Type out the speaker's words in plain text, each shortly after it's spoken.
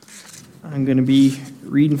I'm going to be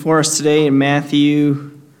reading for us today in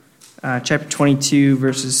Matthew chapter 22,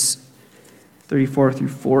 verses 34 through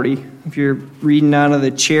 40. If you're reading out of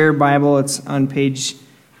the Chair Bible, it's on page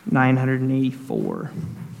 984.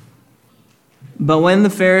 But when the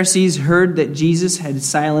Pharisees heard that Jesus had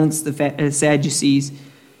silenced the Sadducees,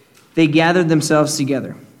 they gathered themselves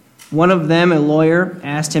together. One of them, a lawyer,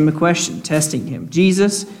 asked him a question, testing him.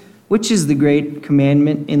 Jesus, which is the great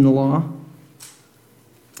commandment in the law?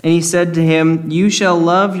 And he said to him, You shall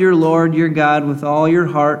love your Lord your God with all your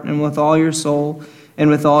heart and with all your soul and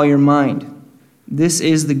with all your mind. This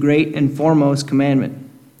is the great and foremost commandment.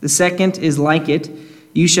 The second is like it,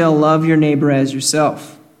 you shall love your neighbor as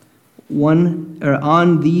yourself.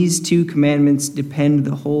 On these two commandments depend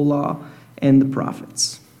the whole law and the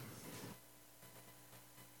prophets.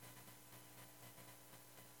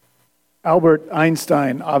 Albert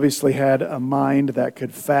Einstein obviously had a mind that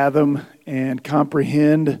could fathom and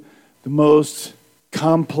comprehend the most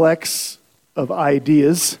complex of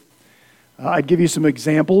ideas. I'd give you some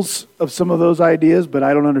examples of some of those ideas, but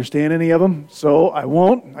I don't understand any of them, so I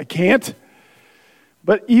won't. I can't.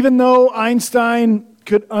 But even though Einstein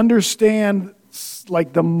could understand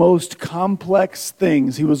like the most complex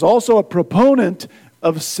things, he was also a proponent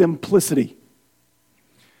of simplicity.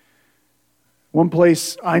 One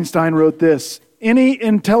place Einstein wrote this, any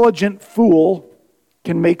intelligent fool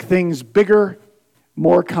can make things bigger,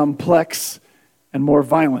 more complex, and more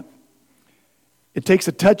violent. It takes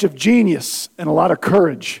a touch of genius and a lot of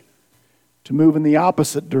courage to move in the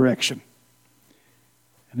opposite direction.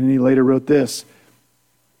 And then he later wrote this,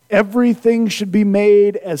 everything should be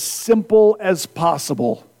made as simple as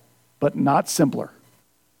possible, but not simpler.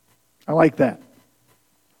 I like that.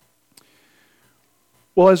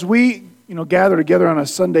 Well, as we gather together on a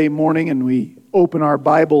Sunday morning and we open our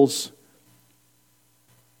Bibles,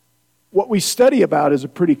 what we study about is a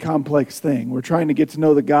pretty complex thing. We're trying to get to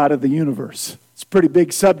know the God of the universe. It's a pretty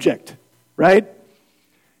big subject, right?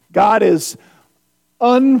 God is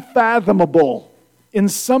unfathomable. In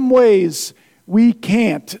some ways, we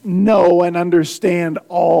can't know and understand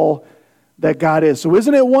all that God is. So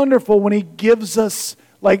isn't it wonderful when He gives us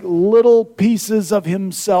like little pieces of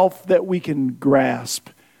Himself that we can grasp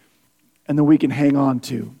and that we can hang on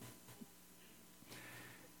to?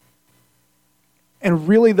 And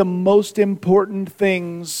really the most important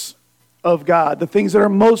things of God, the things that are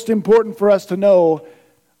most important for us to know,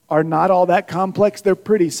 are not all that complex. They're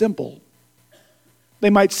pretty simple.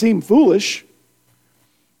 They might seem foolish.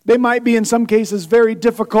 They might be in some cases very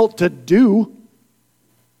difficult to do.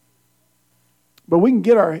 But we can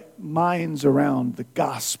get our minds around the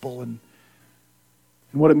gospel and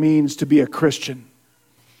what it means to be a Christian.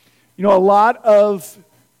 A lot of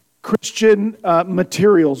Christian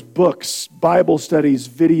materials, books, Bible studies,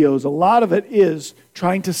 videos, a lot of it is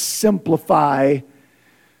trying to simplify,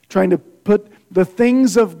 trying to put the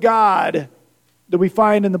things of God that we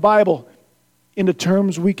find in the Bible into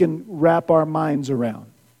terms we can wrap our minds around.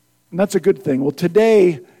 And that's a good thing. Well,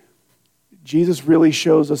 today, Jesus really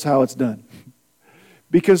shows us how it's done.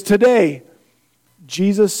 Because today,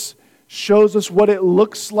 Jesus shows us what it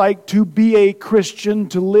looks like to be a Christian,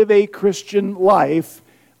 to live a Christian life,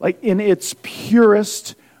 like in its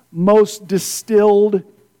purest, most distilled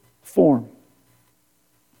form.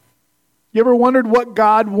 You ever wondered what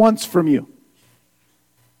God wants from you?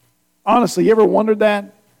 Honestly, you ever wondered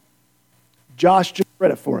that? Josh just read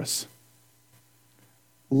it for us.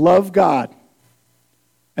 Love God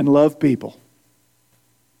and love people.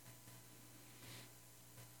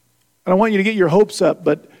 I don't want you to get your hopes up,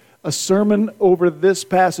 but a sermon over this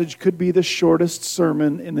passage could be the shortest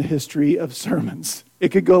sermon in the history of sermons. It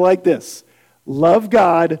could go like this. Love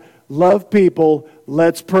God, love people,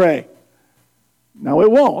 let's pray. Now it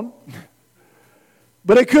won't,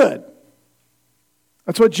 but it could.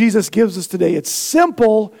 That's what Jesus gives us today. It's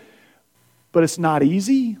simple, but it's not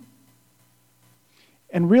easy.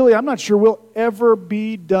 And really, I'm not sure we'll ever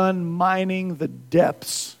be done mining the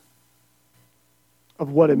depths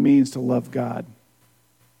of what it means to love God.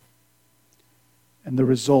 And the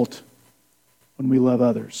result when we love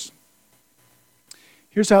others.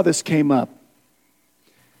 Here's how this came up.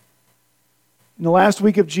 In the last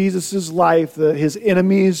week of Jesus' life, his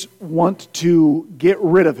enemies want to get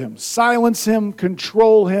rid of him, silence him,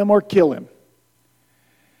 control him, or kill him.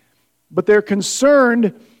 But they're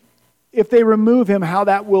concerned if they remove him, how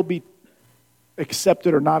that will be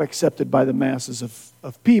accepted or not accepted by the masses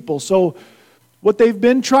of people. So what they've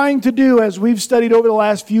been trying to do, as we've studied over the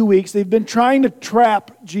last few weeks, they've been trying to trap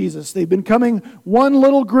Jesus. They've been coming one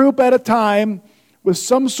little group at a time with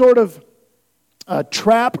some sort of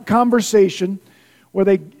trap conversation where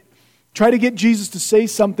they try to get Jesus to say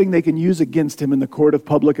something they can use against him in the court of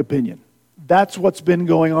public opinion. That's what's been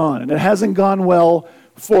going on, and it hasn't gone well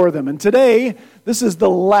for them. And today, this is the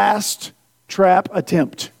last trap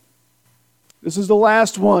attempt. This is the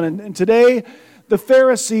last one. And today, the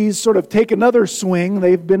Pharisees sort of take another swing.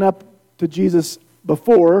 They've been up to Jesus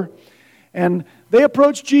before, and they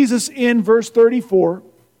approach Jesus in verse 34,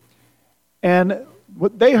 and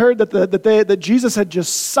what they heard that Jesus had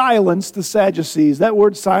just silenced the Sadducees. That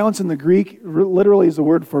word silence in the Greek literally is the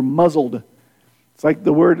word for muzzled. It's like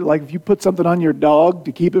the word, like if you put something on your dog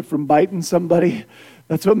to keep it from biting somebody.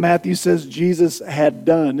 That's what Matthew says Jesus had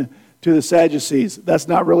done to the Sadducees. That's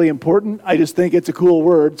not really important. I just think it's a cool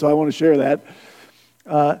word, so I want to share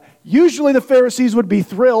that. Usually the Pharisees would be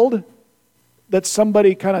thrilled that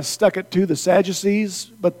somebody kind of stuck it to the Sadducees,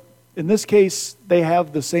 but in this case, they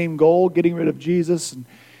have the same goal, getting rid of Jesus.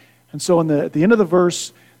 And so at the end of the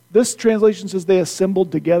verse, this translation says they assembled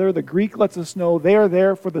together. The Greek lets us know they are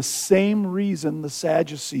there for the same reason the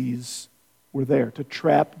Sadducees were there, to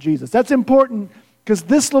trap Jesus. That's important because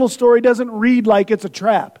this little story doesn't read like it's a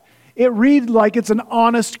trap. It reads like it's an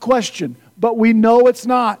honest question, but we know it's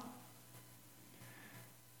not.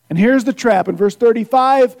 And here's the trap. In verse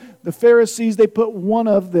 35, the Pharisees, they put one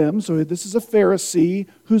of them, so this is a Pharisee,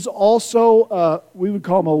 who's also, we would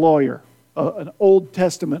call him a lawyer, an Old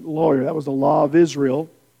Testament lawyer. That was the law of Israel.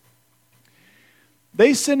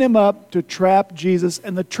 They send him up to trap Jesus,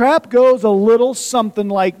 and the trap goes a little something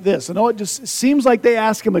like this. I know it just seems like they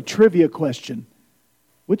ask him a trivia question.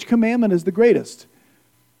 Which commandment is the greatest?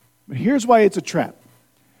 But here's why it's a trap.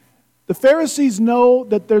 The Pharisees know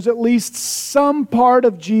that there's at least some part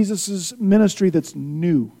of Jesus' ministry that's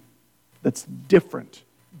new, that's different.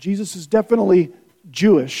 Jesus is definitely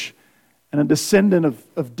Jewish and a descendant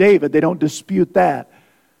of David. They don't dispute that.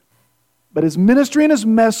 But his ministry and his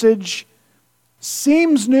message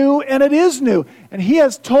seems new, and it is new. And he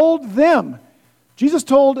has told them, Jesus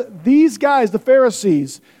told these guys, the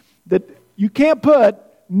Pharisees, that you can't put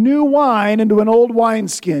new wine into an old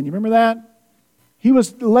wineskin. You remember that? He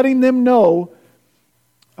was letting them know,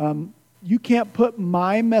 you can't put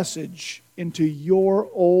my message into your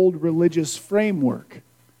old religious framework.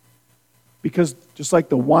 Because just like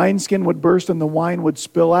the wineskin would burst and the wine would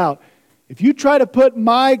spill out, if you try to put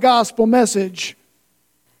my gospel message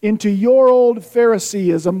into your old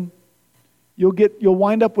Phariseeism, you'll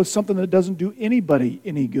wind up with something that doesn't do anybody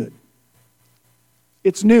any good.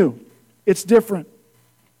 It's new. It's different.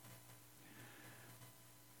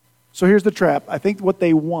 So here's the trap. I think what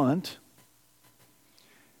they want,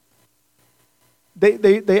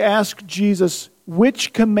 they ask Jesus,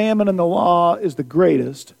 which commandment in the law is the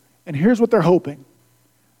greatest? And here's what they're hoping.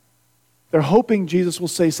 They're hoping Jesus will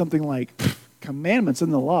say something like, commandments in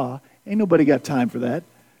the law? Ain't nobody got time for that.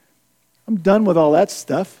 I'm done with all that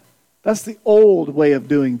stuff. That's the old way of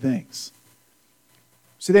doing things.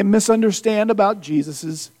 See, they misunderstand about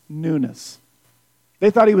Jesus' newness. They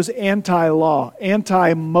thought he was anti-law,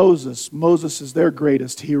 anti-Moses. Moses is their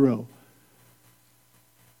greatest hero.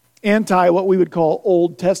 Anti what we would call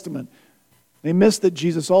Old Testament. They missed that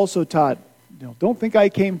Jesus also taught, don't think I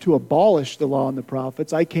came to abolish the law and the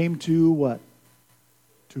prophets. I came to what?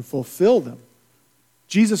 To fulfill them.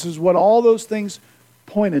 Jesus is what all those things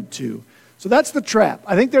pointed to. So that's the trap.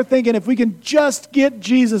 I think they're thinking if we can just get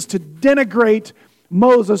Jesus to denigrate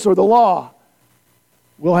Moses or the law,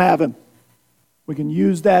 we'll have him. We can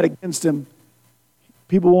use that against him.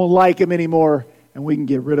 People won't like him anymore, and we can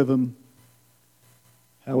get rid of him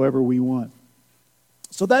however we want.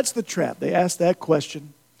 So that's the trap. They ask that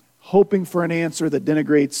question, hoping for an answer that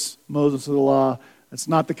denigrates Moses or the law. That's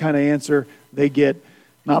not the kind of answer they get,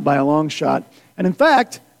 not by a long shot. And in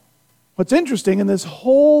fact, what's interesting in this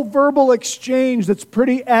whole verbal exchange that's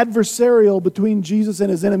pretty adversarial between Jesus and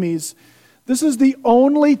his enemies, this is the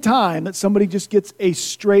only time that somebody just gets a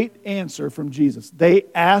straight answer from Jesus. They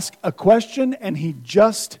ask a question and he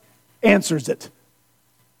just answers it.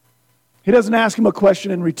 He doesn't ask him a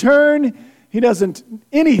question in return. He doesn't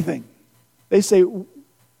anything. They say,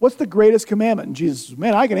 what's the greatest commandment? And Jesus says,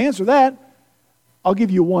 man, I can answer that. I'll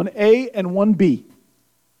give you one A and one B.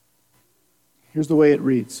 Here's the way it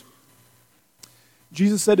reads.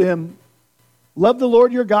 Jesus said to him, love the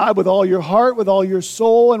Lord your God with all your heart, with all your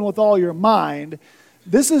soul, and with all your mind.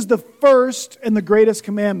 This is the first and the greatest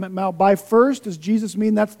commandment. Now, by first, does Jesus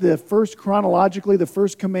mean that's the first chronologically, the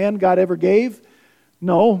first command God ever gave?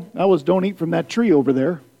 No, that was don't eat from that tree over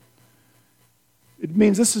there. It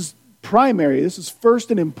means this is primary. This is first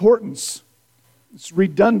in importance. It's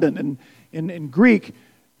redundant. And in Greek,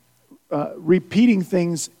 repeating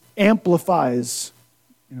things amplifies.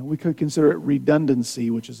 We could consider it redundancy,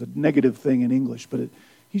 which is a negative thing in English, but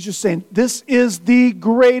He's just saying, this is the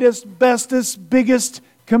greatest, bestest, biggest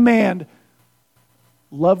command.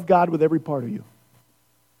 Love God with every part of you.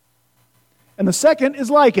 And the second is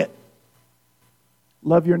like it.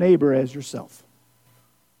 Love your neighbor as yourself.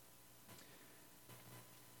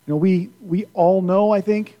 You know, we all know, I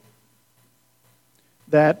think,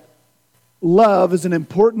 that love is an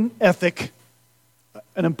important ethic,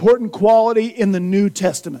 an important quality in the New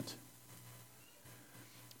Testament.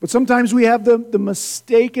 But sometimes we have the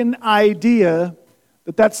mistaken idea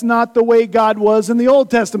that that's not the way God was in the Old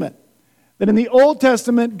Testament. That in the Old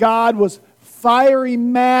Testament, God was fiery,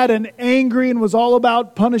 mad, and angry and was all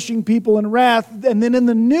about punishing people in wrath. And then in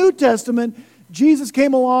the New Testament, Jesus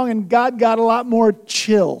came along and God got a lot more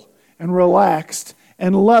chill and relaxed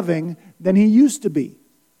and loving than he used to be.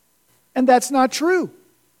 And that's not true.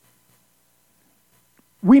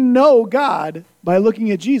 We know God by looking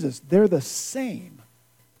at Jesus. They're the same.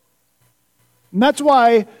 And that's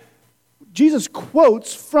why Jesus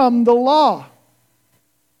quotes from the law.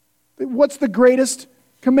 What's the greatest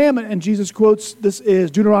commandment? And Jesus quotes, this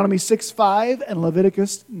is Deuteronomy 6:5 and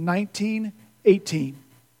Leviticus 19:18.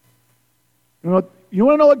 You want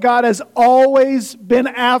to know what God has always been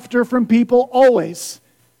after from people? Always.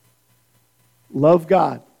 Love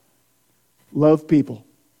God. Love people.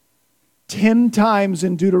 10 times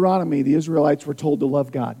in Deuteronomy, the Israelites were told to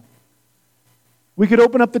love God. We could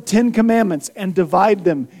open up the 10 commandments and divide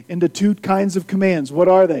them into 2 kinds of commands. What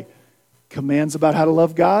are they? Commands about how to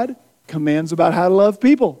love God, commands about how to love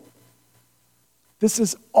people. This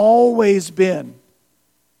has always been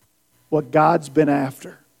what God's been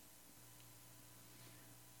after.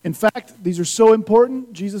 In fact, these are so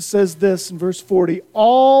important. Jesus says this in verse 40,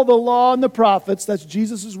 all the law and the prophets, that's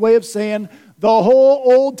Jesus' way of saying the whole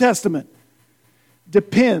Old Testament,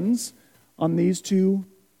 depends on these 2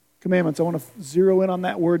 commandments. I want to zero in on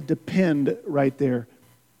that word depend right there.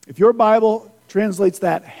 If your Bible translates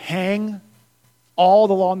that hang, all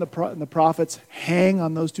the law and the prophets hang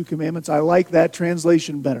on those 2 commandments, I like that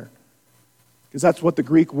translation better. Because that's what the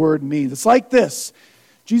Greek word means. It's like this.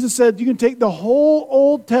 Jesus said you can take the whole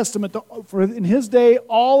Old Testament, for in his day,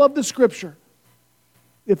 all of the Scripture.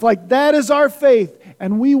 If like that is our faith,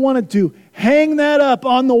 and we wanted to hang that up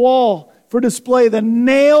on the wall for display, the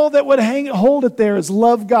nail that would hold it there is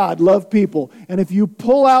love God, love people. And if you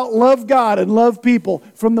pull out love God and love people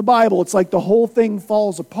from the Bible, it's like the whole thing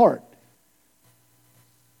falls apart.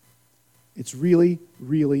 It's really,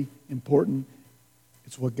 really important.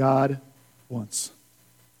 It's what God wants.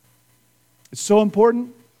 It's so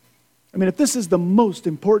important. I mean, if this is the most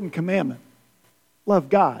important commandment, love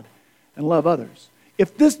God and love others.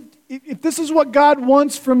 If this is what God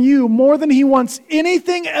wants from you more than he wants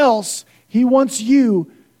anything else, he wants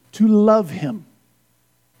you to love him.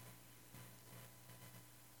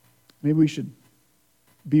 Maybe we should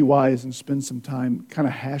be wise and spend some time kind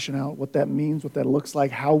of hashing out what that means, what that looks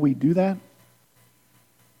like, how we do that.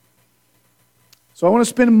 So I want to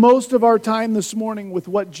spend most of our time this morning with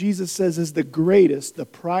what Jesus says is the greatest, the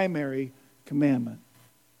primary commandment.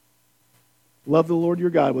 Love the Lord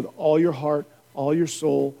your God with all your heart, all your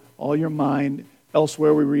soul, all your mind.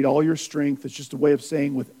 Elsewhere we read all your strength. It's just a way of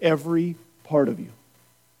saying with every part of you.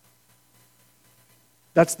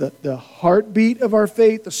 That's the heartbeat of our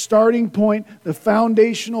faith, the starting point, the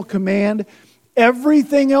foundational command.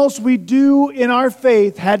 Everything else we do in our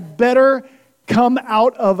faith had better come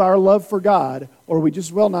out of our love for God, or we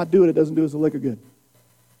just, not do it. It doesn't do us a lick of good.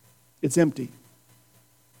 It's empty.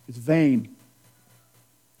 It's vain.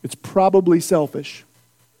 It's probably selfish.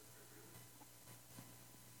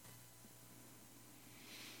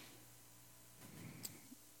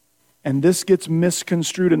 And this gets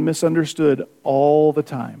misconstrued and misunderstood all the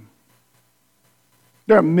time.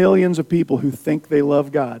 There are millions of people who think they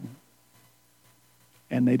love God,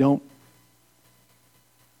 and they don't.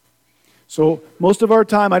 So most of our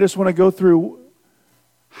time, I just want to go through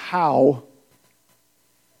how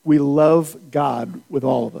we love God with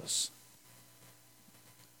all of us.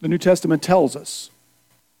 The New Testament tells us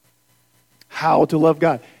how to love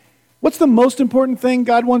God. What's the most important thing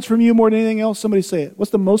God wants from you more than anything else? Somebody say it.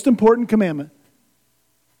 What's the most important commandment?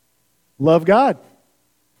 Love God.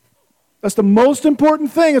 That's the most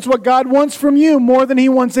important thing. It's what God wants from you more than he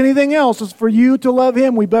wants anything else. It's for you to love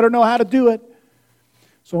him. We better know how to do it.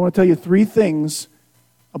 So I want to tell you 3 things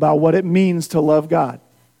about what it means to love God.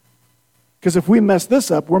 Because if we mess this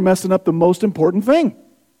up, we're messing up the most important thing.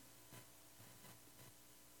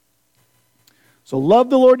 So love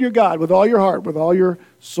the Lord your God with all your heart, with all your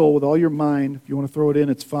soul, with all your mind. If you want to throw it in,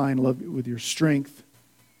 it's fine. Love it with your strength.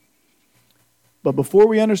 But before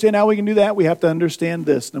we understand how we can do that, we have to understand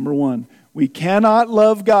this. Number 1, we cannot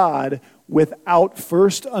love God without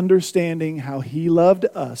first understanding how He loved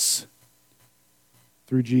us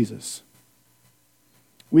through Jesus.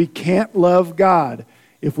 We can't love God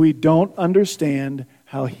if we don't understand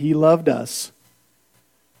how He loved us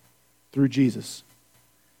through Jesus.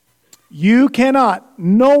 You cannot,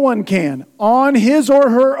 no one can, on his or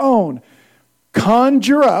her own,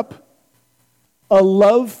 conjure up a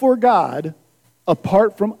love for God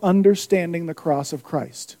apart from understanding the cross of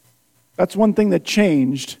Christ. That's one thing that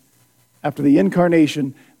changed after the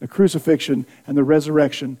incarnation, the crucifixion, and the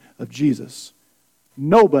resurrection of Jesus.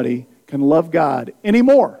 Nobody can love God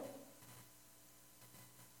anymore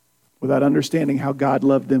without understanding how God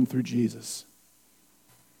loved them through Jesus.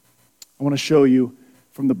 I want to show you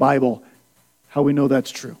from the Bible how we know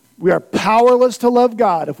that's true. We are powerless to love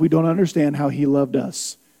God if we don't understand how He loved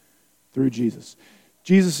us through Jesus.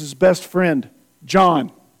 Jesus' best friend,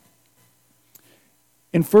 John.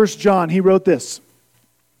 In 1 John, he wrote this.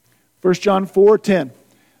 1 John 4:10.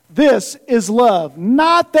 This is love,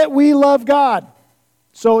 not that we love God.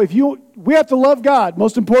 So we have to love God,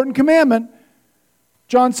 most important commandment.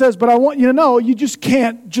 John says, but I want you to know, you just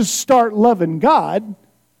can't just start loving God.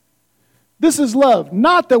 This is love,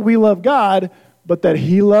 not that we love God, but that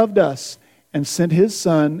He loved us and sent His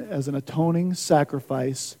Son as an atoning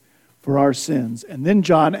sacrifice for our sins. And then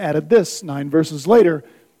John added this, 9 verses later,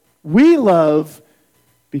 we love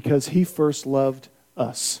because He first loved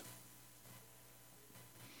us.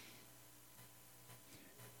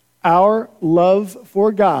 Our love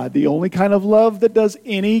for God, the only kind of love that does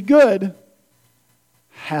any good,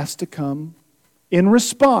 has to come in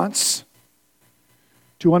response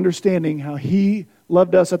to understanding how He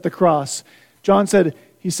loved us at the cross. John said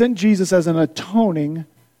He sent Jesus as an atoning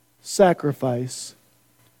sacrifice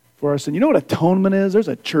for our sin. You know what atonement is? There's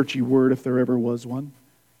a churchy word if there ever was one.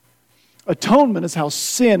 Atonement is how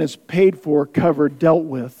sin is paid for, covered, dealt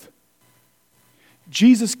with.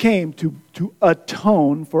 Jesus came to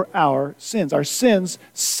atone for our sins. Our sins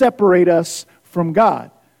separate us from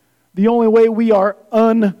God. The only way we are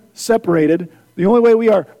unseparated, the only way we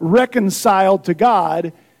are reconciled to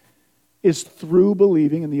God is through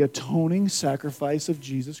believing in the atoning sacrifice of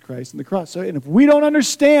Jesus Christ on the cross. And if we don't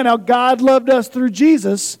understand how God loved us through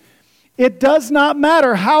Jesus, it does not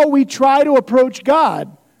matter how we try to approach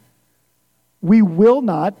God. We will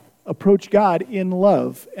not approach God in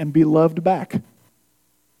love and be loved back.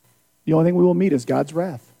 The only thing we will meet is God's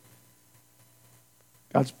wrath,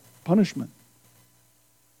 God's punishment.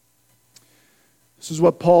 This is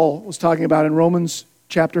what Paul was talking about in Romans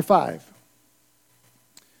chapter 5.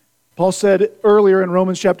 Paul said earlier in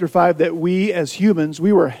Romans chapter 5 that we as humans,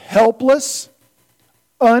 we were helpless,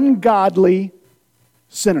 ungodly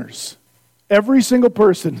sinners. Every single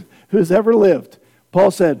person who has ever lived, Paul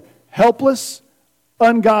said, helpless,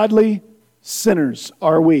 ungodly sinners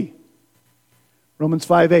are we. Romans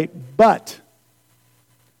 5:8. But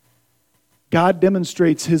God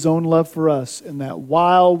demonstrates His own love for us in that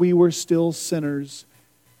while we were still sinners,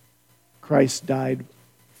 Christ died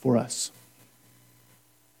for us.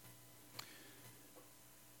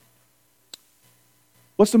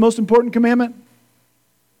 What's the most important commandment?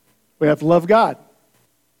 We have to love God.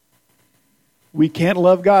 We can't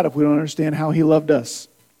love God if we don't understand how He loved us.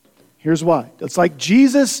 Here's why. It's like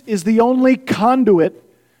Jesus is the only conduit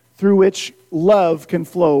through which love can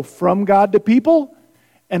flow from God to people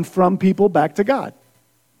and from people back to God.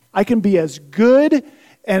 I can be as good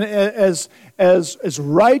and as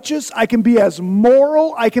righteous, I can be as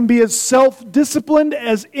moral, I can be as self-disciplined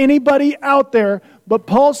as anybody out there, but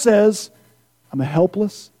Paul says, I'm a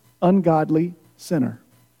helpless, ungodly sinner.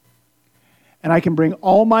 And I can bring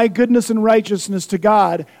all my goodness and righteousness to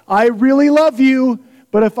God. I really love you,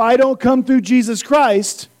 but if I don't come through Jesus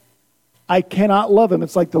Christ, I cannot love Him.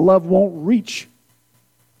 It's like the love won't reach.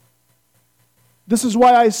 This is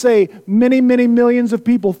why I say many, many millions of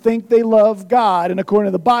people think they love God, and according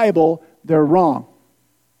to the Bible, they're wrong.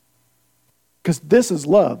 Because this is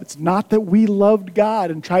love. It's not that we loved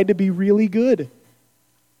God and tried to be really good.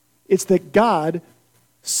 It's that God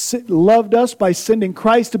loved us by sending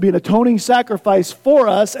Christ to be an atoning sacrifice for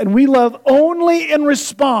us, and we love only in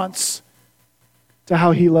response to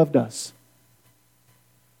how He loved us.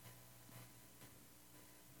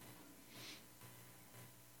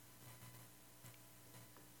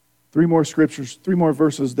 Three more scriptures, 3 more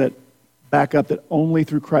verses that back up that only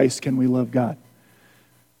through Christ can we love God.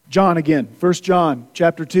 John again, 1 John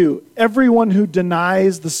chapter 2. Everyone who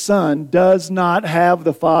denies the Son does not have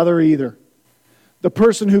the Father either. The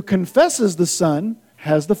person who confesses the Son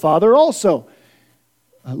has the Father also.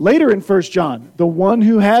 Later in 1 John, the one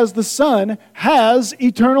who has the Son has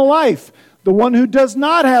eternal life. the one who does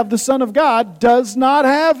not have the Son of God does not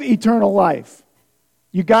have eternal life.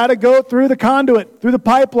 You got to go through the conduit, through the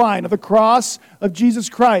pipeline of the cross of Jesus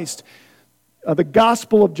Christ. The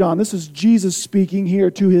Gospel of John. This is Jesus speaking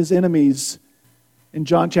here to his enemies in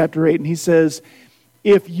John chapter 8. And he says,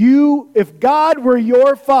 if God were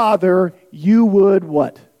your Father, you would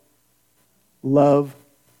what? Love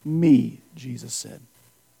me, Jesus said.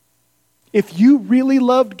 If you really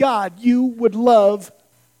loved God, you would love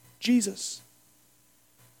Jesus.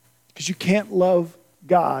 Because you can't love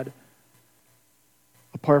God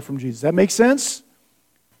apart from Jesus. That makes sense?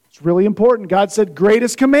 It's really important. God said,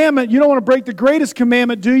 greatest commandment. You don't want to break the greatest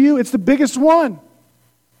commandment, do you? It's the biggest one.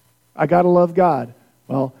 I got to love God.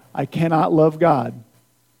 Well, I cannot love God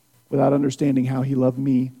without understanding how he loved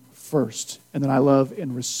me first. And then I love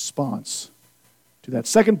in response to that.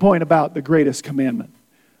 Second point about the greatest commandment.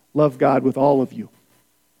 Love God with all of you.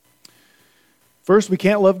 First, we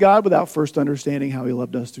can't love God without first understanding how he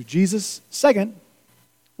loved us through Jesus. Second,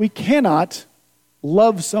 we cannot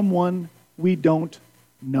love someone we don't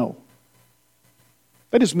know.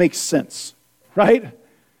 That just makes sense, right?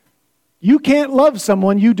 You can't love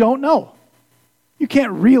someone you don't know. You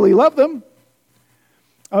can't really love them.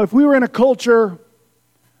 If we were in a culture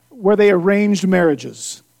where they arranged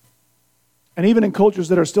marriages, and even in cultures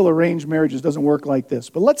that are still arranged marriages, doesn't work like this.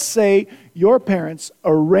 But let's say your parents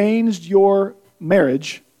arranged your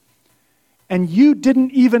marriage and you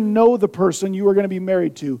didn't even know the person you were going to be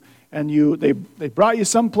married to. And they brought you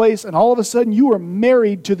someplace and all of a sudden you were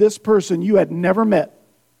married to this person you had never met.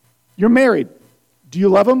 You're married. Do you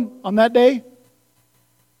love them on that day?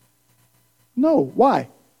 No. Why?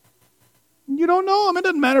 You don't know them. It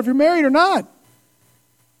doesn't matter if you're married or not.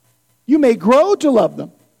 You may grow to love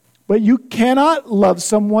them. But you cannot love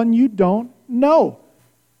someone you don't know.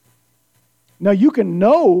 Now, you can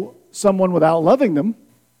know someone without loving them.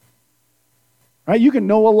 Right? You can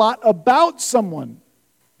know a lot about someone.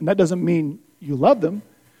 And that doesn't mean you love them.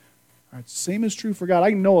 All right, same is true for God.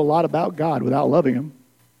 I can know a lot about God without loving him.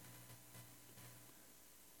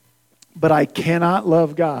 But I cannot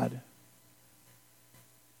love God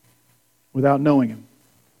without knowing him.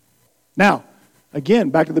 Now, again,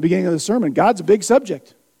 back to the beginning of the sermon, God's a big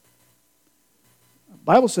subject. The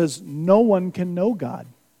Bible says no one can know God.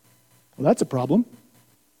 Well, that's a problem.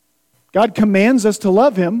 God commands us to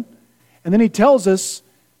love him, and then he tells us,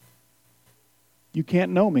 you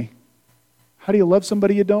can't know me. How do you love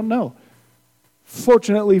somebody you don't know?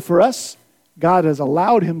 Fortunately for us, God has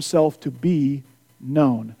allowed himself to be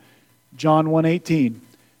known. John 1:18,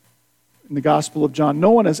 in the Gospel of John, no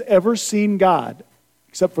one has ever seen God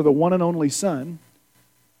except for the one and only Son,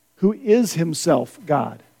 who is himself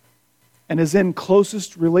God and is in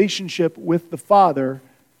closest relationship with the Father.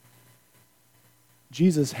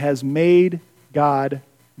 Jesus has made God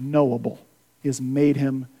knowable. He has made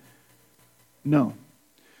him known.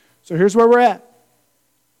 So here's where we're at.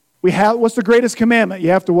 What's the greatest commandment?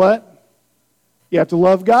 You have to what? You have to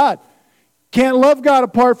love God. Can't love God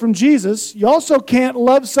apart from Jesus. You also can't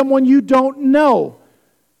love someone you don't know.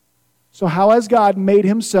 So how has God made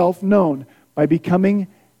himself known? By becoming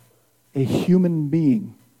a human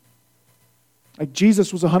being. Like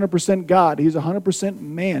Jesus was 100% God. He was 100%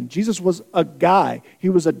 man. Jesus was a guy. He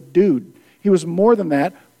was a dude. He was more than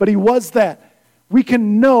that, but he was that. We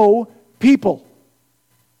can know people.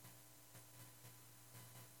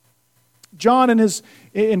 John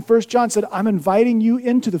in 1 John said, I'm inviting you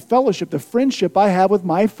into the fellowship, the friendship I have with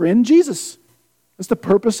my friend Jesus. That's the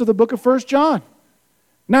purpose of the book of 1 John.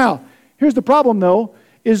 Now, here's the problem though.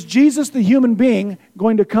 Is Jesus, the human being,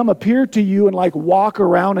 going to come appear to you and like walk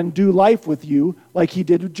around and do life with you like he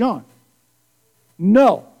did with John?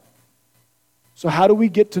 No. So how do we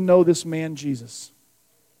get to know this man Jesus?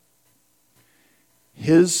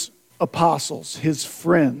 His apostles, his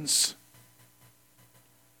friends,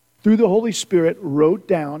 through the Holy Spirit, wrote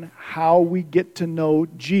down how we get to know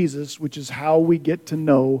Jesus, which is how we get to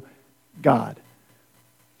know God.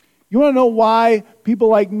 You want to know why people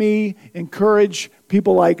like me encourage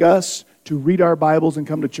people like us to read our Bibles and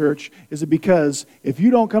come to church? Is it because if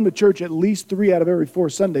you don't come to church at least 3 out of every 4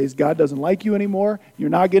 Sundays, God doesn't like you anymore, you're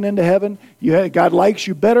not getting into heaven, God likes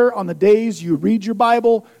you better on the days you read your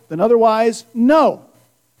Bible than otherwise? No.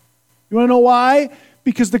 You want to know why?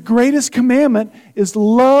 Because the greatest commandment is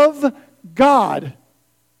love God.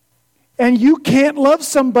 And you can't love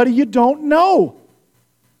somebody you don't know.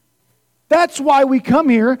 That's why we come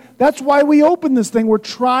here. That's why we open this thing. We're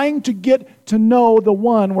trying to get to know the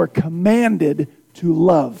one we're commanded to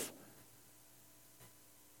love.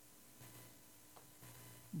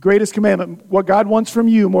 Greatest commandment, what God wants from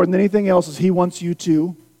you more than anything else is he wants you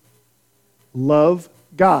to love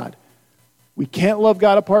God. We can't love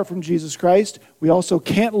God apart from Jesus Christ. We also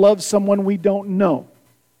can't love someone we don't know.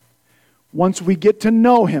 Once we get to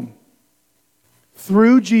know Him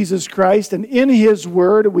through Jesus Christ and in His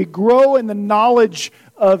Word, we grow in the knowledge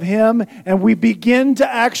of Him and we begin to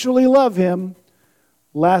actually love Him.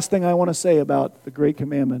 Last thing I want to say about the Great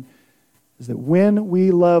Commandment is that when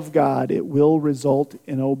we love God, it will result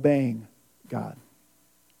in obeying God.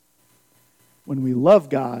 When we love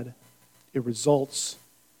God, it results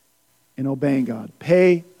in obeying God.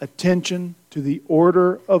 Pay attention to the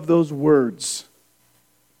order of those words.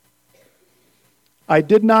 I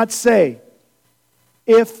did not say,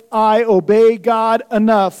 if I obey God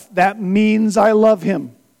enough, that means I love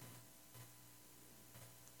Him.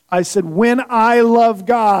 I said, when I love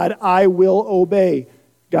God, I will obey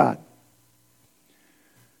God.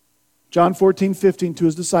 John 14:15, to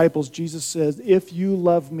His disciples, Jesus says, if you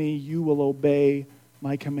love me, you will obey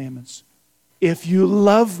my commandments. If you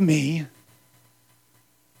love me,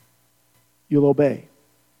 you'll obey.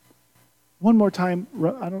 One more time,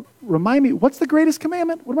 remind me, what's the greatest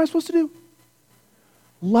commandment? What am I supposed to do?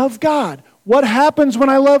 Love God. What happens when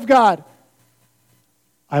I love God?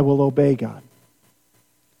 I will obey God.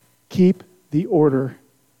 Keep the order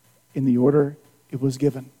in the order it was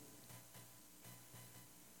given.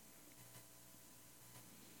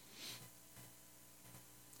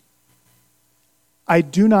 I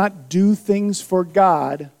do not do things for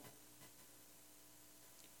God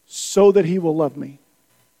so that He will love me.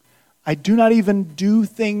 I do not even do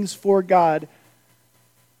things for God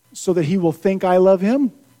so that He will think I love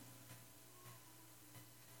Him.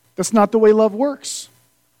 That's not the way love works.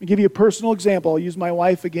 Let me give you a personal example. I'll use my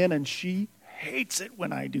wife again, and she hates it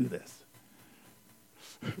when I do this.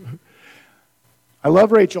 I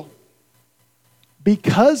love Rachel.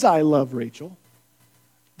 Because I love Rachel,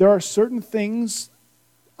 there are certain things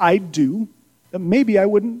I do that maybe I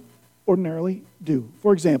wouldn't ordinarily do.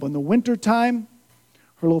 For example, in the wintertime,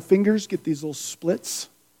 her little fingers get these little splits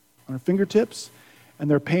on her fingertips, and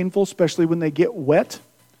they're painful, especially when they get wet.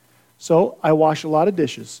 So I wash a lot of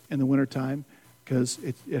dishes in the wintertime because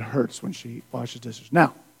it hurts when she washes dishes.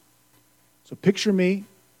 Now, so picture me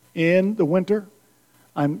in the winter.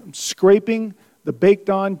 I'm scraping the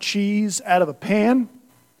baked-on cheese out of a pan.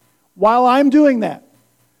 While I'm doing that,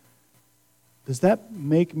 does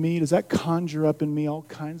that conjure up in me all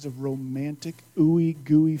kinds of romantic, ooey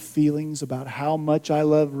gooey feelings about how much I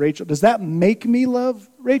love Rachel? Does that make me love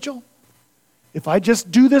Rachel? If I just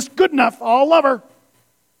do this good enough, I'll love her.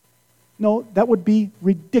 No, that would be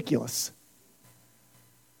ridiculous.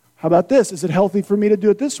 How about this? Is it healthy for me to do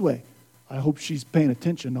it this way? I hope she's paying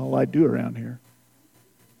attention to all I do around here.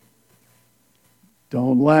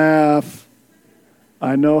 Don't laugh.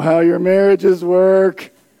 I know how your marriages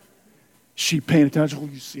work. She paying attention. Oh,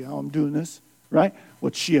 you see how I'm doing this, right?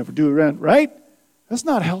 What'd she ever do around, right? That's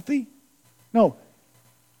not healthy. No.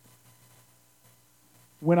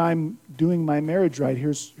 When I'm doing my marriage right,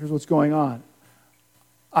 here's what's going on.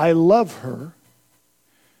 I love her,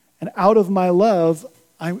 and out of my love,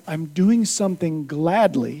 I'm doing something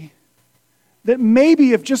gladly that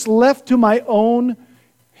maybe if just left to my own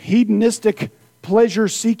hedonistic,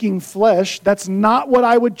 pleasure-seeking flesh, that's not what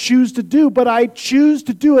I would choose to do, but I choose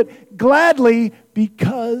to do it gladly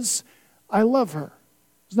because I love her.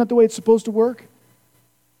 Isn't that the way it's supposed to work?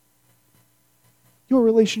 Your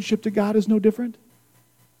relationship to God is no different.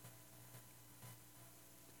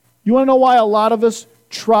 You want to know why a lot of us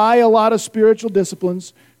try a lot of spiritual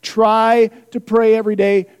disciplines, try to pray every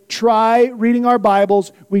day, try reading our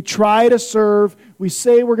Bibles, we try to serve, we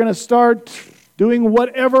say we're going to start doing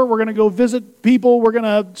whatever, we're going to go visit people, we're going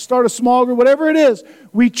to start a small group, whatever it is.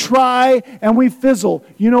 We try and we fizzle.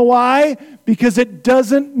 You know why? Because it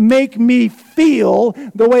doesn't make me feel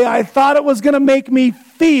the way I thought it was going to make me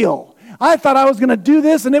feel. I thought I was going to do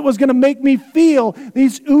this and it was going to make me feel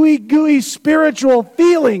these ooey gooey spiritual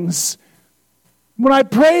feelings when I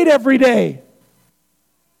prayed every day.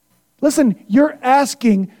 Listen, you're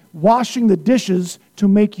asking washing the dishes to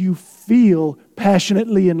make you feel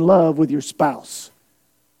passionately in love with your spouse.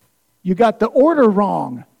 You got the order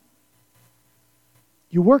wrong.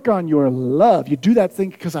 You work on your love. You do that thing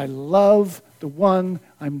because I love the one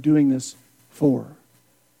I'm doing this for.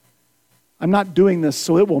 I'm not doing this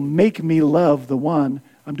so it will make me love the one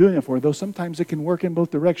I'm doing it for, though sometimes it can work in both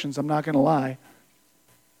directions, I'm not going to lie.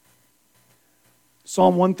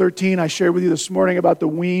 Psalm 113, I shared with you this morning about the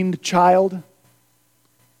weaned child.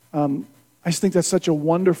 I just think that's such a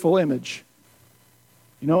wonderful image.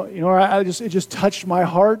 You know, it just touched my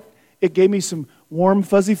heart. It gave me some warm,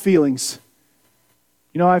 fuzzy feelings.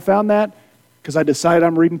 You know how I found that? Because I decided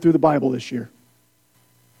I'm reading through the Bible this year.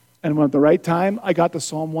 And when at the right time, I got to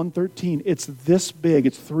Psalm 113. It's this big.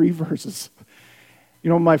 It's 3 verses. You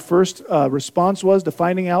know, my first response was to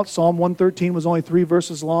finding out Psalm 113 was only 3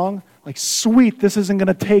 verses long. Like, sweet, this isn't going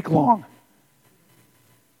to take long.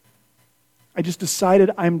 I just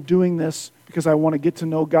decided I'm doing this because I want to get to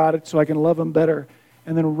know God so I can love Him better.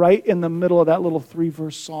 And then right in the middle of that little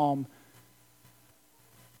 3-verse psalm,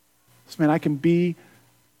 man, I can be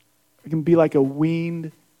like a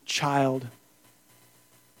weaned child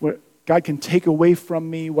where God can take away from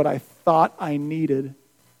me what I thought I needed,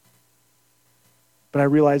 but I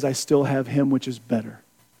realize I still have Him, which is better.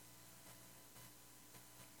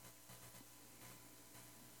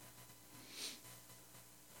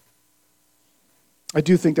 I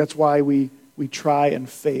do think that's why we try and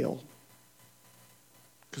fail,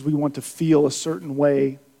 because we want to feel a certain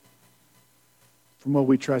way from what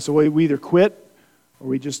we try. So we either quit or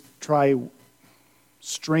we just try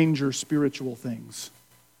stranger spiritual things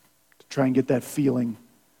to try and get that feeling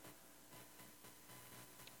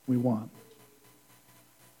we want.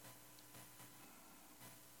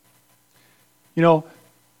 You know,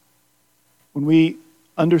 when we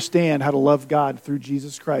understand how to love God through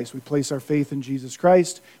Jesus Christ, we place our faith in Jesus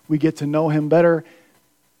Christ, we get to know Him better,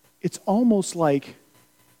 it's almost like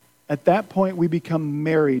at that point we become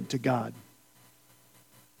married to God.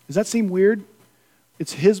 Does that seem weird?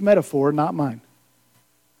 It's His metaphor, not mine.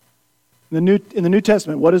 In the New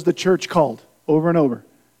Testament, what is the church called over and over?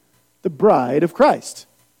 The bride of Christ.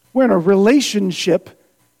 We're in a relationship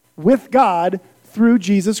with God through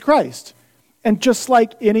Jesus Christ. And just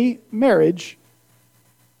like any marriage,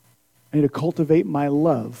 I need to cultivate my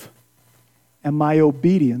love, and my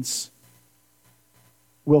obedience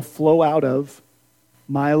will flow out of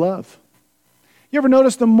my love. You ever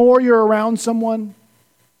notice the more you're around someone,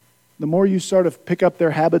 the more you sort of pick up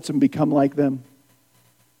their habits and become like them?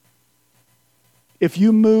 If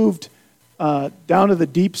you moved down to the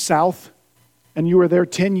deep south and you were there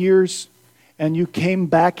 10 years and you came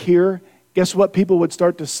back here, guess what people would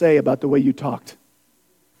start to say about the way you talked?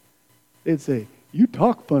 They'd say, "You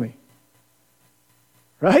talk funny."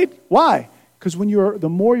 Right? Why? Because the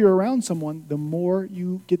more you're around someone, the more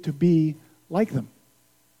you get to be like them.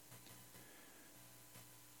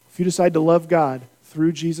 If you decide to love God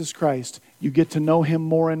through Jesus Christ, you get to know Him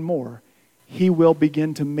more and more. He will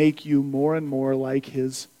begin to make you more and more like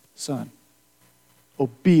His Son.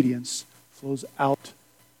 Obedience flows out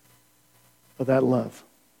of that love.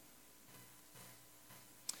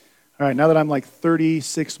 All right, now that I'm like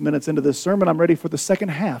 36 minutes into this sermon, I'm ready for the second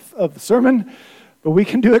half of the sermon. But we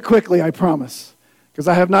can do it quickly, I promise. Because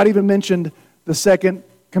I have not even mentioned the second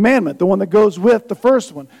commandment, the one that goes with the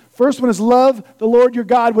first one. First one is love the Lord your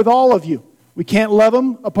God with all of you. We can't love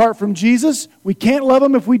Him apart from Jesus. We can't love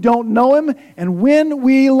Him if we don't know Him. And when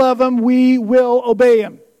we love Him, we will obey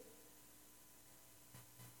Him.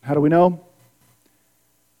 How do we know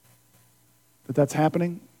that that's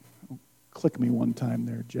happening? Click me one time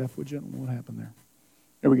there, Jeff, would you? What happened there?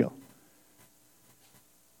 There we go.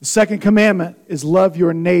 The second commandment is love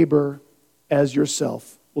your neighbor as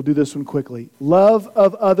yourself. We'll do this one quickly. Love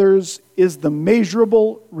of others is the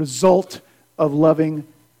measurable result of loving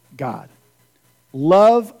God.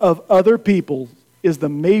 Love of other people is the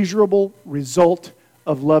measurable result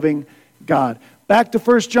of loving God. Back to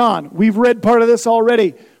 1 John. We've read part of this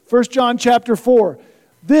already. 1 John chapter 4.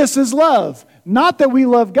 This is love. Not that we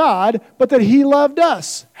love God, but that He loved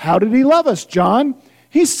us. How did He love us, John?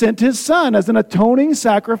 He sent His Son as an atoning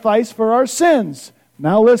sacrifice for our sins.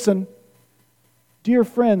 Now listen, dear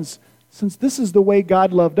friends, since this is the way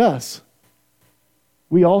God loved us,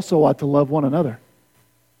 we also ought to love one another.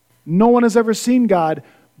 No one has ever seen God,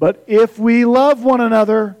 but if we love one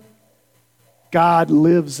another, God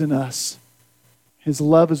lives in us. His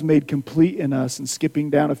love is made complete in us. And skipping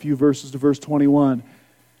down a few verses to verse 21,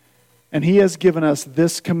 and He has given us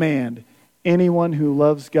this command: anyone who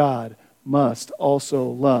loves God must also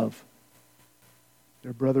love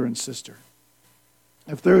their brother and sister.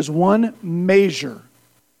 If there's one measure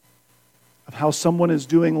of how someone is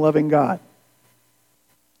doing loving God,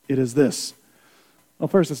 it is this. Well,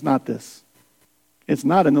 first, it's not this. It's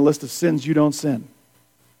not in the list of sins you don't sin.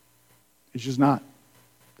 It's just not.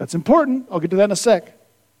 That's important. I'll get to that in a sec.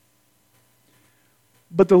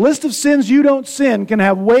 But the list of sins you don't sin can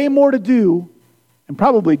have way more to do, and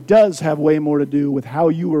probably does have way more to do, with how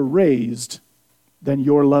you were raised than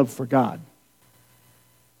your love for God.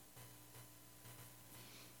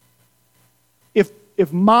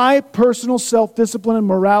 If my personal self-discipline and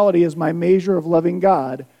morality is my measure of loving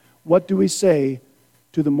God, what do we say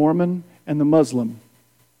to the Mormon and the Muslim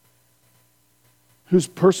whose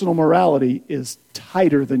personal morality is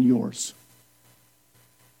tighter than yours?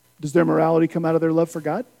 Does their morality come out of their love for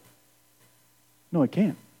God? No, it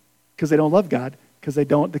can't. Because they don't love God, because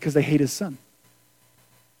they hate his son.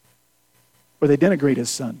 Or they denigrate his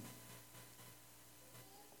son.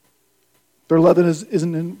 Their love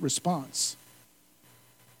isn't in response.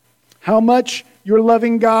 How much you're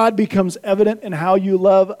loving God becomes evident in how you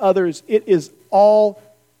love others. It is all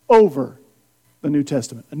over the New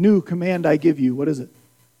Testament. A new command I give you. What is it?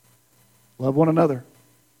 Love one another.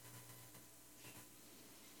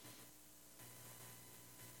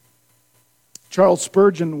 Charles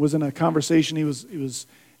Spurgeon was in a conversation. He was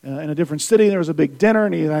in a different city. There was a big dinner,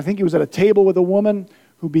 and I think he was at a table with a woman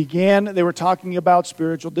they were talking about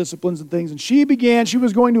spiritual disciplines and things, and she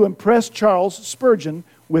was going to impress Charles Spurgeon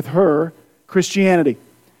with her Christianity.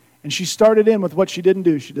 And she started in with what she didn't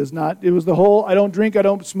do. She does not, it was the whole, I don't drink, I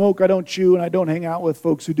don't smoke, I don't chew, and I don't hang out with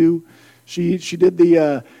folks who do. She did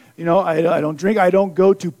the, I don't drink, I don't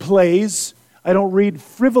go to plays, I don't read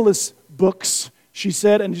frivolous books, she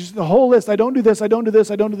said, and just the whole list, I don't do this, I don't do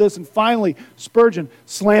this, I don't do this. And finally, Spurgeon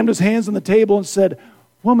slammed his hands on the table and said,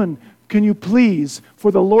 "Woman, can you please,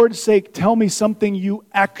 for the Lord's sake, tell me something you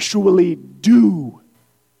actually do?"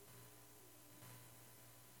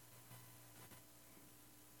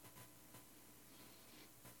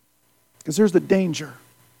 Because here's the danger.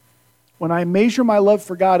 When I measure my love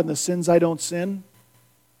for God in the sins I don't sin,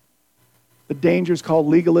 the danger is called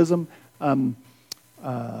legalism.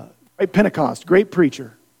 Pentecost, great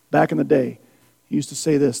preacher back in the day, he used to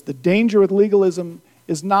say this: the danger with legalism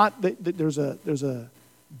is not that there's a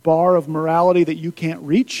bar of morality that you can't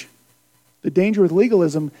reach. The danger with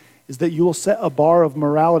legalism is that you will set a bar of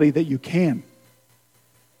morality that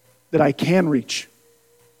I can reach.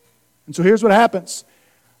 And so here's what happens.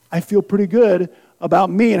 I feel pretty good about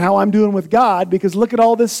me and how I'm doing with God because look at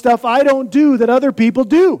all this stuff I don't do that other people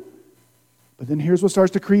do. But then here's what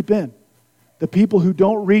starts to creep in. The people who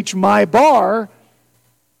don't reach my bar,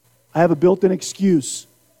 I have a built-in excuse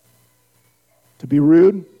to be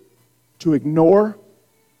rude, to ignore,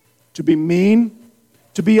 to be mean,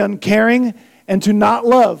 to be uncaring, and to not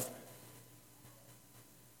love.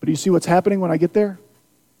 But do you see what's happening when I get there?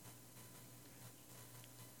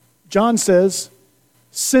 John says,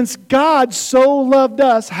 since God so loved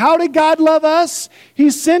us, how did God love us?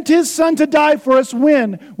 He sent his son to die for us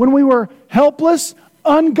when? When we were helpless,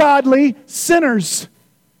 ungodly sinners.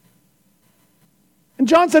 And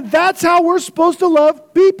John said that's how we're supposed to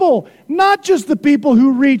love people. Not just the people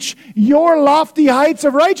who reach your lofty heights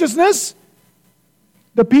of righteousness.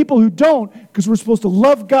 The people who don't, because we're supposed to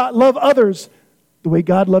love God, love others the way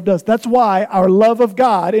God loved us. That's why our love of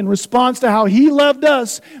God in response to how he loved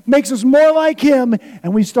us makes us more like him,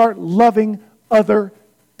 and we start loving other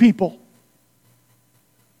people.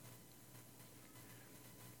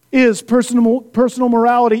 Is personal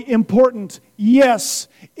morality important? Yes.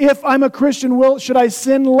 If I'm a Christian, should I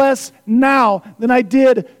sin less now than I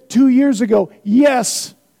did 2 years ago?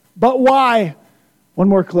 Yes. But why? One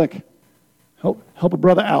more click. Help a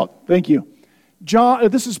brother out. Thank you.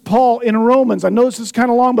 This is Paul in Romans. I know this is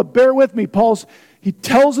kind of long, but bear with me. He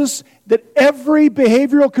tells us that every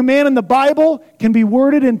behavioral command in the Bible can be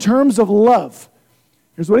worded in terms of love.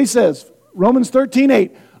 Here's what he says. Romans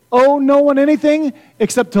 13:8. Owe no one anything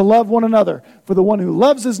except to love one another. For the one who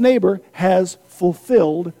loves his neighbor has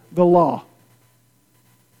fulfilled the law.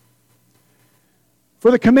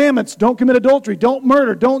 For the commandments, don't commit adultery, don't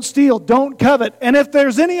murder, don't steal, don't covet. And if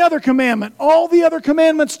there's any other commandment, all the other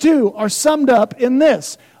commandments too are summed up in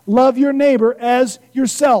this. Love your neighbor as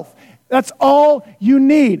yourself. That's all you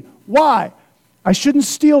need. Why? I shouldn't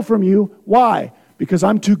steal from you. Why? Because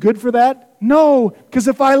I'm too good for that? No, because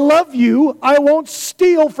if I love you, I won't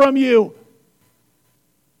steal from you.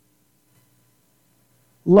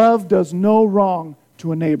 Love does no wrong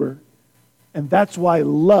to a neighbor. And that's why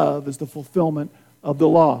love is the fulfillment of the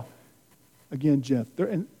law. Again, Jeff,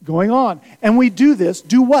 going on. And we do this,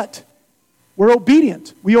 do what? We're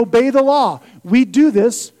obedient. We obey the law. We do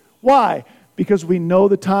this, why? Because we know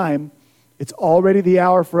the time. It's already the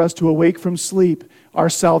hour for us to awake from sleep. Our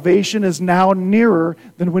salvation is now nearer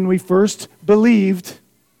than when we first believed.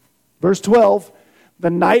 Verse 12, the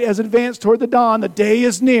night has advanced toward the dawn. The day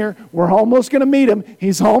is near. We're almost going to meet him.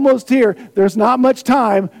 He's almost here. There's not much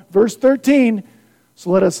time. Verse 13,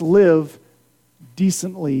 so let us live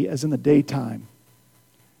decently as in the daytime.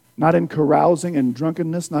 Not in carousing and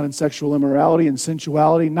drunkenness, not in sexual immorality and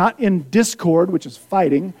sensuality, not in discord, which is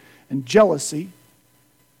fighting, and jealousy.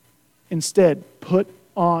 Instead, put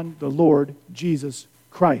on the Lord Jesus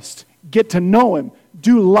Christ. Get to know him.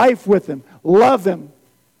 Do life with him. Love him.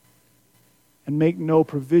 And make no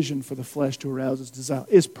provision for the flesh to arouse its desire.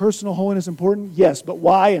 Is personal holiness important? Yes. But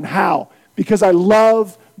why and how? because I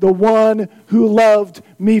love the one who loved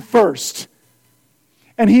me first.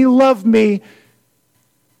 And he loved me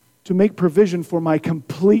to make provision for my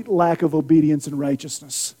complete lack of obedience and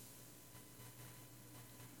righteousness.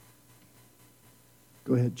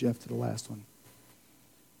 Go ahead, Jeff, to the last one.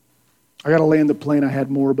 I got to land the plane. I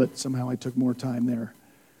had more, but somehow I took more time there.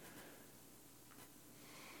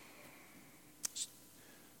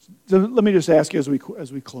 So let me just ask you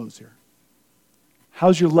as we close here.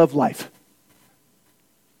 How's your love life?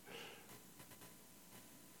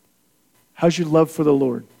 How's your love for the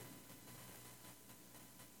Lord?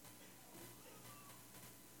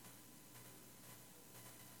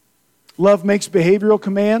 Love makes behavioral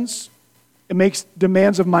commands. It makes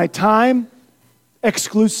demands of my time,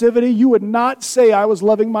 exclusivity. You would not say I was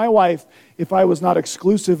loving my wife if I was not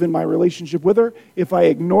exclusive in my relationship with her, if I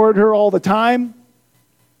ignored her all the time,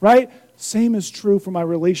 right? Same is true for my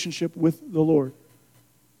relationship with the Lord.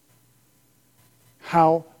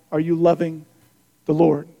 How are you loving the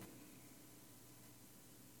Lord?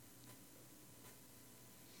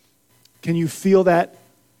 Can you feel that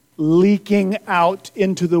leaking out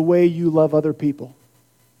into the way you love other people?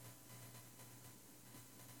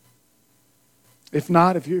 If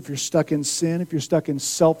not, if you're stuck in sin, if you're stuck in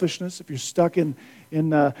selfishness, if you're stuck in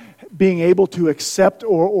being able to accept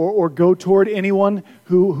or go toward anyone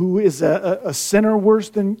who is a sinner worse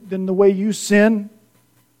than the way you sin,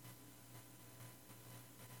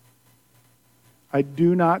 I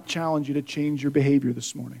do not challenge you to change your behavior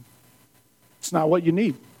this morning. It's not what you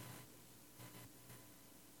need.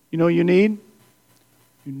 You know what you need?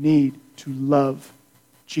 You need to love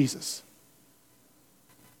Jesus.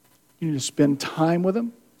 You need to spend time with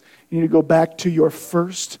Him. You need to go back to your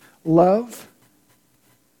first love.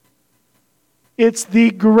 It's the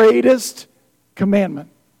greatest commandment.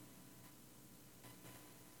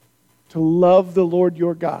 To love the Lord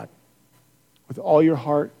your God with all your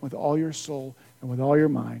heart, with all your soul, and with all your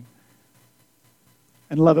mind.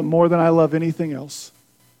 And love Him more than I love anything else.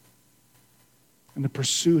 And to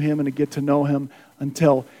pursue Him and to get to know Him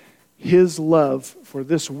until His love for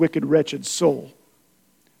this wicked, wretched soul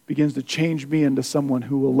begins to change me into someone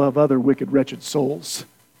who will love other wicked, wretched souls.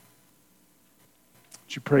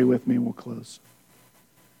 Would you pray with me and we'll close.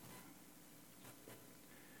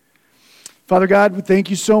 Father God, we thank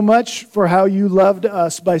you so much for how you loved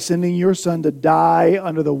us by sending your Son to die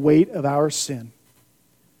under the weight of our sin.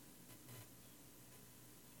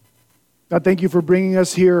 God, thank you for bringing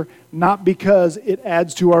us here, not because it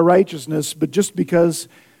adds to our righteousness, but just because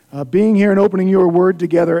being here and opening your word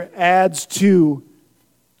together adds to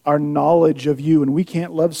our knowledge of you. And we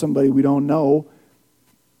can't love somebody we don't know.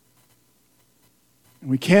 And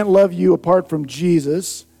we can't love you apart from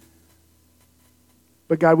Jesus.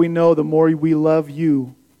 But God, we know the more we love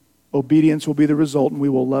you, obedience will be the result, and we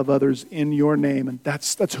will love others in your name. And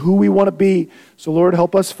that's who we want to be. So Lord,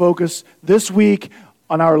 help us focus this week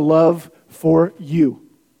on our love for you.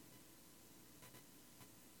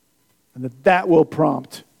 And that will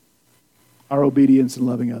prompt our obedience in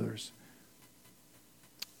loving others.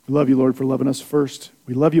 We love you, Lord, for loving us first.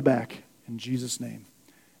 We love you back. In Jesus' name,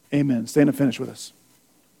 amen. Stand and finish with us.